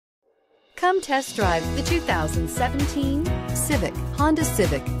Come test drive the 2017 Civic. Honda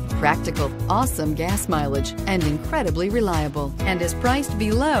Civic. Practical, awesome gas mileage, and incredibly reliable, and is priced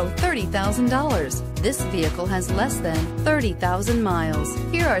below $30,000. This vehicle has less than 30,000 miles.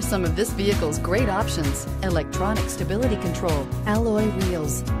 Here are some of this vehicle's great options: electronic stability control, alloy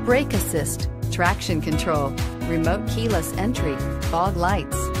wheels, brake assist, traction control, remote keyless entry, fog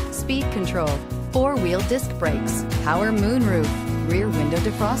lights, speed control, four-wheel disc brakes, power moonroof, rear window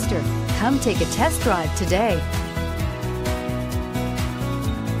defroster. Come take a test drive today.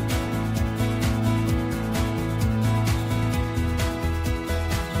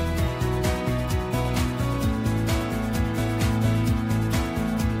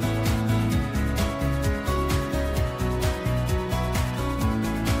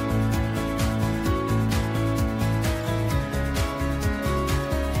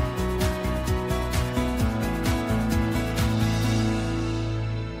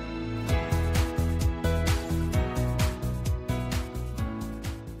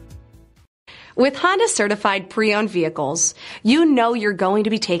 With Honda certified pre-owned vehicles, you know you're going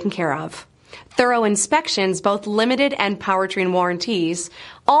to be taken care of. Thorough inspections, both limited and powertrain warranties,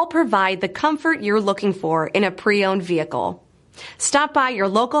 all provide the comfort you're looking for in a pre-owned vehicle. Stop by your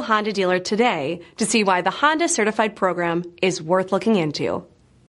local Honda dealer today to see why the Honda certified program is worth looking into.